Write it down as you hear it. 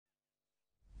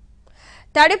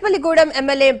Tadepalligudem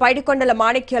MLA Manikyala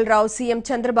Manikyala Rao CM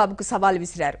Chandrababuకు సవాల్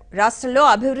విసిరారు. రాష్ట్రంలో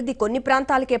అభివృద్ధి కొన్ని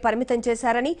ప్రాంతాలకే పరిమితం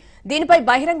చేశారని దీనిపై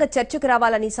బహిరంగ చర్చకు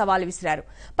రావాలని సవాల్ విసిరారు.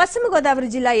 పశ్చిమ గోదావరి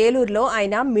జిల్లా ఏలూరులో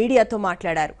ఆయన మీడియాతో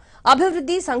మాట్లాడారు.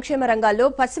 అభివృద్ధి సంక్షేమ రంగాల్లో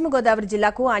పశ్చిమ గోదావరి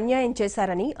జిల్లాకు అన్యాయం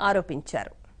చేశారని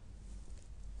ఆరోపించారు.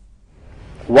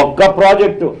 ఒక్క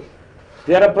ప్రాజెక్టు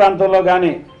తీర ప్రాంతంలో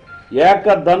గాని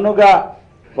ఏకదన్నుగా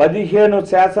 15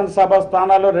 శాసనసభ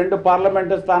స్థానాలు 2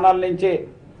 పార్లమెంటు స్థానాల నుంచి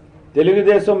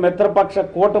తెలుగుదేశం మిత్రపక్ష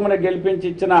కూటమిని గెలిపించి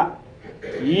ఇచ్చిన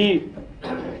ఈ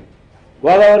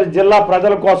గోదావరి జిల్లా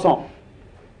ప్రజల కోసం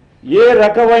ఏ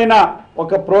రకమైన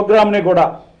ఒక ప్రోగ్రామ్ని కూడా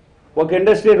ఒక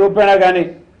ఇండస్ట్రీ రూపేణా కానీ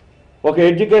ఒక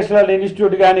ఎడ్యుకేషనల్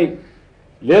ఇన్స్టిట్యూట్ కానీ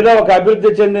లేదా ఒక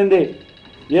అభివృద్ధి చెందింది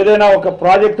ఏదైనా ఒక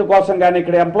ప్రాజెక్టు కోసం కానీ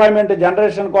ఇక్కడ ఎంప్లాయ్మెంట్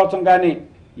జనరేషన్ కోసం కానీ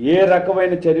ఏ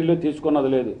రకమైన చర్యలు తీసుకున్నది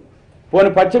లేదు. పోనీ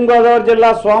పశ్చిమ గోదావరి జిల్లా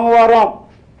సోమవారం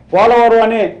పోలవరం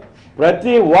అని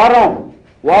ప్రతి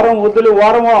వారం వద్దులు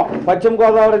వారమో పశ్చిమ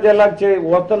గోదావరి జిల్లాకి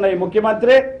వస్తున్న ఈ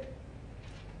ముఖ్యమంత్రి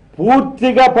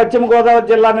పూర్తిగా పశ్చిమ గోదావరి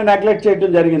జిల్లాని నెగ్లెక్ట్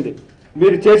చేయడం జరిగింది.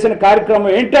 మీరు చేసిన కార్యక్రమం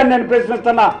ఏంటని నేను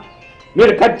ప్రశ్నిస్తున్నా.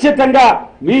 మీరు ఖచ్చితంగా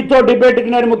మీతో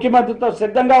డిబేట్కి నేను ముఖ్యమంత్రితో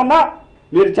సిద్ధంగా ఉన్నా.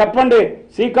 మీరు చెప్పండి,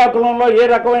 శ్రీకాకుళంలో ఏ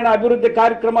రకమైన అభివృద్ధి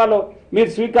కార్యక్రమాలు మీరు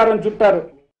స్వీకారం చుట్టారు?